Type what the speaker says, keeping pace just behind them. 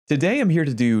Today I'm here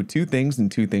to do two things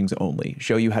and two things only.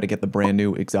 Show you how to get the brand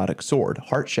new exotic sword,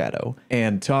 Heartshadow,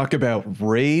 and talk about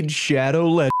Raid Shadow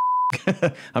Legends.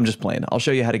 I'm just playing. I'll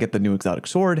show you how to get the new exotic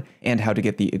sword and how to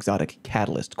get the exotic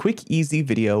catalyst. Quick, easy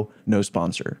video, no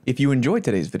sponsor. If you enjoyed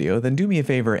today's video, then do me a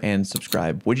favor and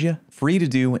subscribe, would you? Free to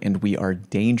do, and we are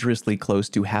dangerously close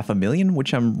to 500,000,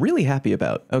 which I'm really happy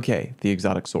about. Okay, the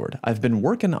exotic sword. I've been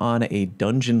working on a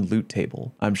dungeon loot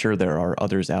table. I'm sure there are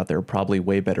others out there probably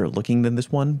way better looking than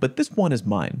this one, but this one is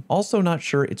mine. Also not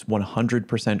sure it's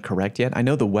 100% correct yet. I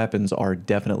know the weapons are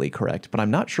definitely correct, but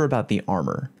I'm not sure about the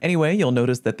armor. Anyway, you'll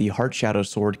notice that the Heartshadow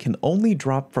sword can only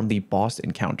drop from the boss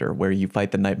encounter where you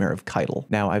fight the Nightmare of Keitel.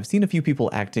 Now, I've seen a few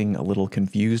people acting a little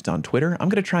confused on Twitter. I'm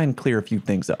going to try and clear a few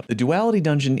things up. The duality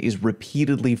dungeon is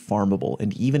repeatedly farmable,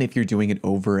 and even if you're doing it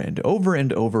over and over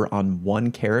and over on one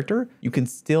character, you can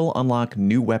still unlock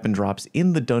new weapon drops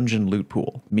in the dungeon loot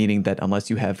pool, meaning that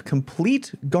unless you have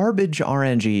complete garbage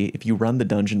RNG, if you run the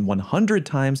dungeon 100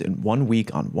 times in 1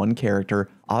 week on one character,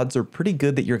 odds are pretty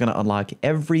good that you're going to unlock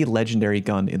every legendary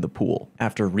gun in the pool.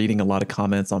 After reading a lot of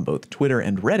comments on both Twitter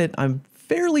and Reddit, I'm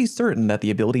fairly certain that the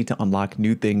ability to unlock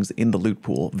new things in the loot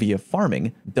pool via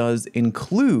farming does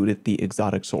include the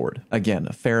exotic sword. Again,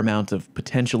 a fair amount of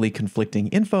potentially conflicting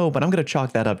info, but I'm going to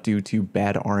chalk that up due to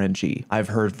bad RNG. I've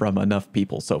heard from enough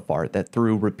people so far that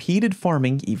through repeated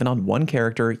farming, even on one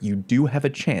character, you do have a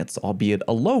chance, albeit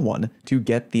a low one, to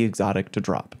get the exotic to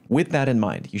drop. With that in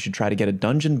mind, you should try to get a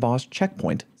dungeon boss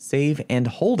checkpoint, save and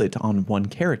hold it on one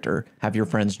character, have your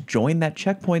friends join that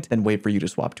checkpoint, then wait for you to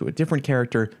swap to a different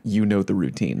character. You know the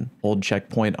routine. Hold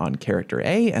checkpoint on character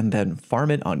A and then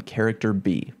farm it on character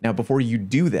B. Now, before you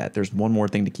do that, there's one more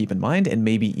thing to keep in mind and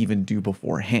maybe even do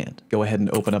beforehand. Go ahead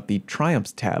and open up the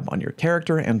Triumphs tab on your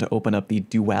character and open up the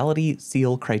Duality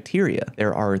Seal criteria.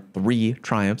 There are 3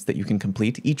 Triumphs that you can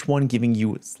complete, each one giving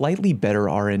you slightly better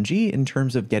RNG in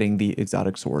terms of getting the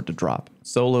exotic sword to drop.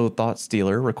 Solo Thought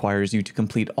Stealer requires you to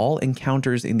complete all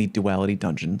encounters in the Duality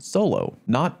Dungeon solo.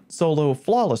 Not solo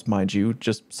flawless, mind you,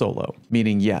 just solo.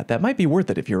 Meaning, yeah, that might be worth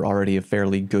it if you're already a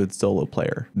fairly good solo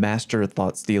player. Master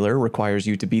Thought Stealer requires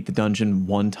you to beat the dungeon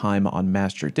 1 time on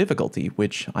Master difficulty,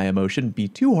 which IMO shouldn't be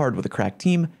too hard with a cracked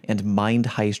team, and Mind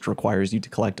Heist requires you to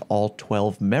collect all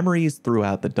 12 memories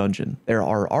throughout the dungeon. There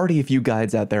are already a few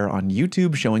guides out there on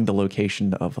YouTube showing the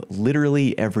location of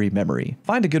literally every memory.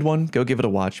 Find a good one, go give it a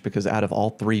watch, because out of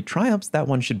all 3 Triumphs, that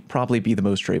one should probably be the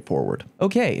most straightforward.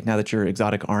 Okay, now that your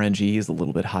exotic RNG is a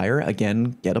little bit higher,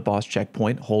 again, get a boss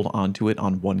checkpoint, hold onto it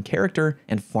on one character,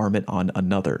 and farm it on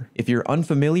another. If you're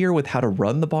unfamiliar with how to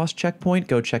run the boss checkpoint,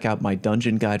 go check out my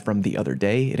dungeon guide from the other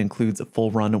day. It includes a full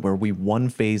run where we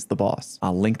one-phase the boss.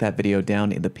 I'll link that video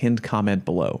down in the pinned comment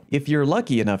below. If you're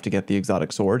lucky enough to get the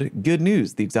exotic sword, good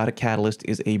news, the exotic catalyst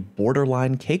is a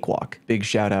borderline cakewalk. Big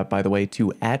shout out, by the way,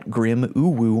 to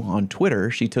 @GrimUwu on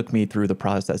Twitter. She took me through the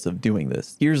process of doing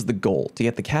this. Here's the goal. To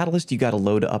get the catalyst, you gotta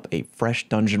load up a fresh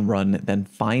dungeon run, then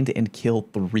find and kill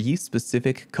 3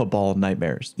 specific Cabal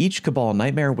nightmares. Each Cabal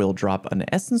nightmare will drop an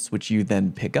essence, which you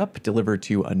then pick up, deliver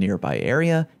to a nearby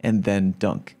area, and then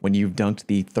dunk. When you've dunked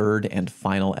the 3rd and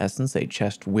final essence, a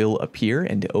chest will appear,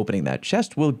 and opening that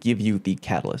chest will give you the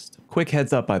catalyst. Quick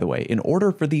heads up, by the way, in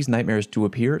order for these nightmares to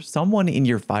appear, someone in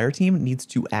your fire team needs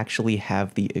to actually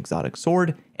have the exotic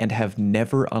sword and have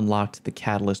never unlocked the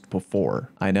catalyst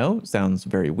before. I know, sounds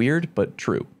very weird, but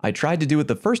true. I tried to do it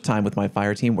the first time with my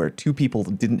fire team where 2 people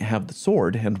didn't have the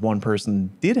sword and 1 person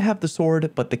did have the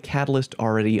sword, but the catalyst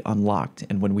already unlocked.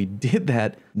 And when we did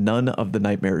that, none of the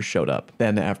nightmares showed up.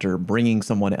 Then after bringing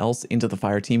someone else into the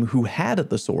fire team who had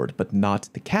the sword, but not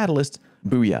the catalyst,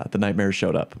 booyah, the nightmares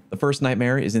showed up. The first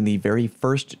nightmare is in the very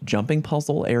first jumping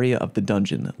puzzle area of the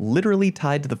dungeon, literally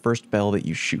tied to the first bell that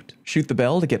you shoot. Shoot the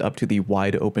bell to get up to the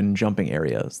wide open jumping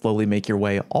area. Slowly make your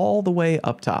way all the way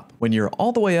up top. When you're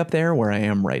all the way up there, where I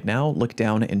am right now, look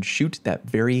down and shoot that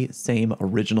very same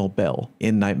original bell.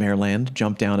 In Nightmare Land,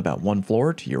 jump down about 1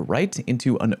 floor to your right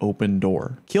into an open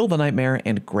door. Kill the nightmare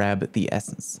and grab the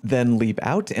essence. Then leap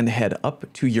out and head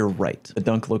up to your right. The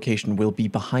dunk location will be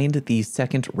behind the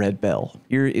second red bell.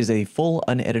 Here is a full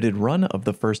unedited run of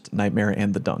the first nightmare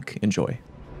and the dunk. Enjoy.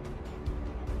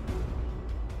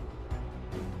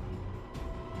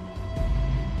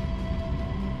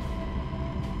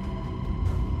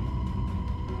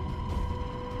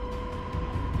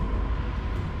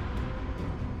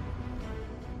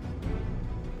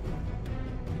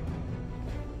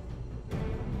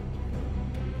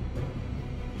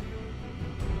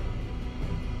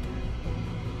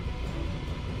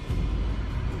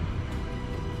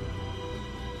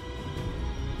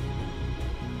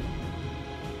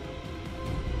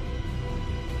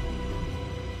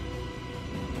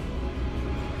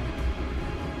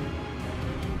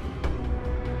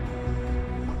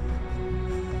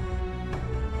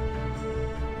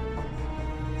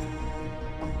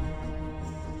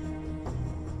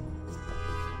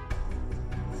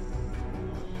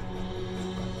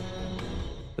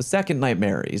 The second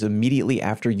nightmare is immediately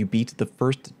after you beat the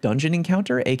first dungeon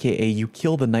encounter, aka you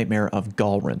kill the nightmare of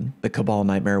Galrin. The Cabal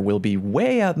nightmare will be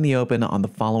way out in the open on the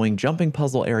following jumping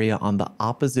puzzle area on the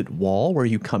opposite wall where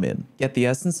you come in. Get the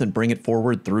essence and bring it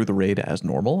forward through the raid as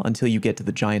normal until you get to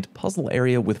the giant puzzle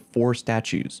area with 4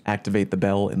 statues. Activate the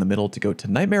bell in the middle to go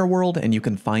to Nightmare World, and you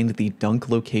can find the dunk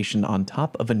location on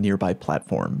top of a nearby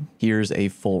platform. Here's a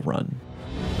full run.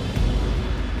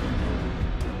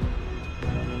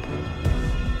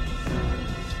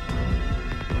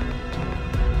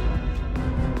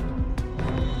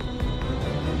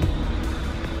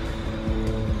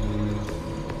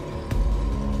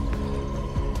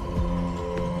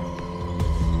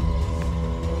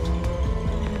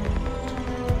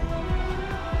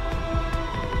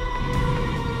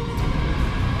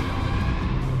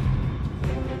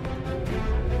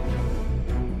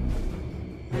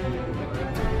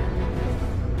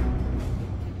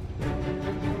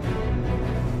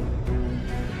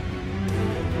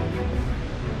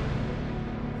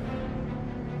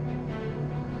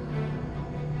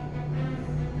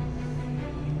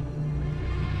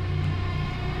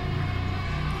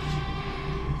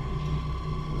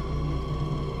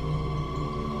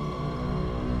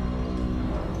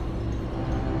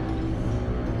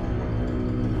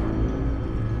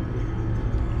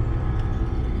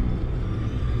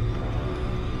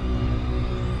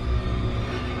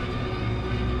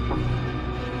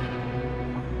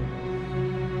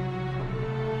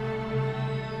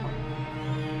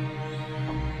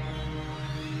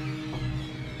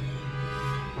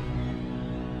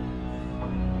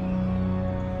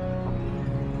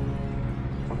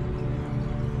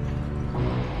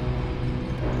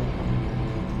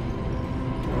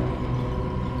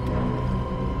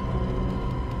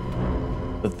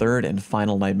 The third and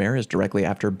final nightmare is directly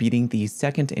after beating the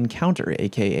second encounter,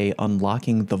 aka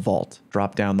unlocking the vault.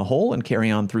 Drop down the hole and carry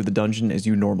on through the dungeon as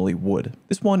you normally would.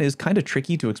 This one is kind of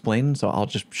tricky to explain, so I'll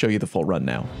just show you the full run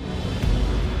now.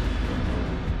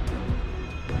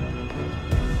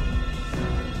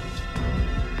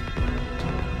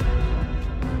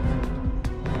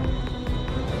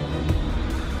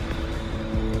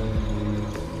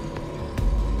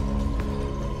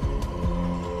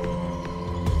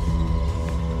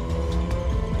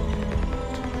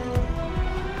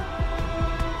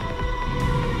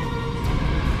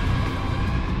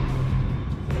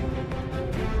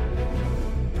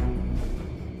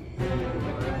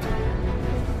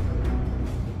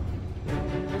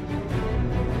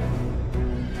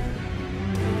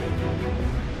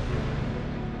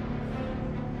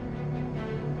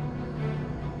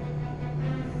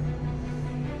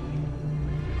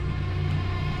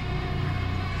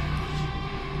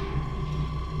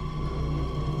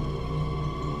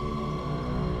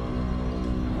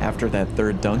 After that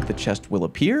third dunk, the chest will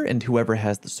appear, and whoever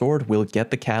has the sword will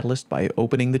get the catalyst by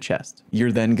opening the chest.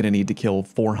 You're then going to need to kill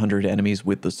 400 enemies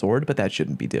with the sword, but that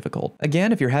shouldn't be difficult.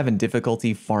 Again, if you're having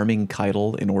difficulty farming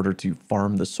Keitel in order to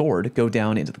farm the sword, go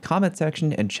down into the comment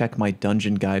section and check my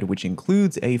dungeon guide, which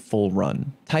includes a full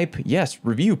run. Type "yes,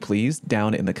 review please"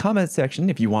 down in the comment section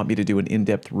if you want me to do an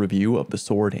in-depth review of the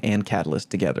sword and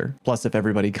catalyst together. Plus, if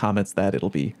everybody comments that, it'll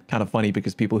be kind of funny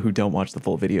because people who don't watch the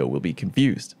full video will be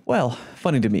confused. Well,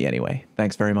 funny to me anyway.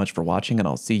 Thanks very much for watching, and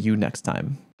I'll see you next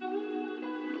time.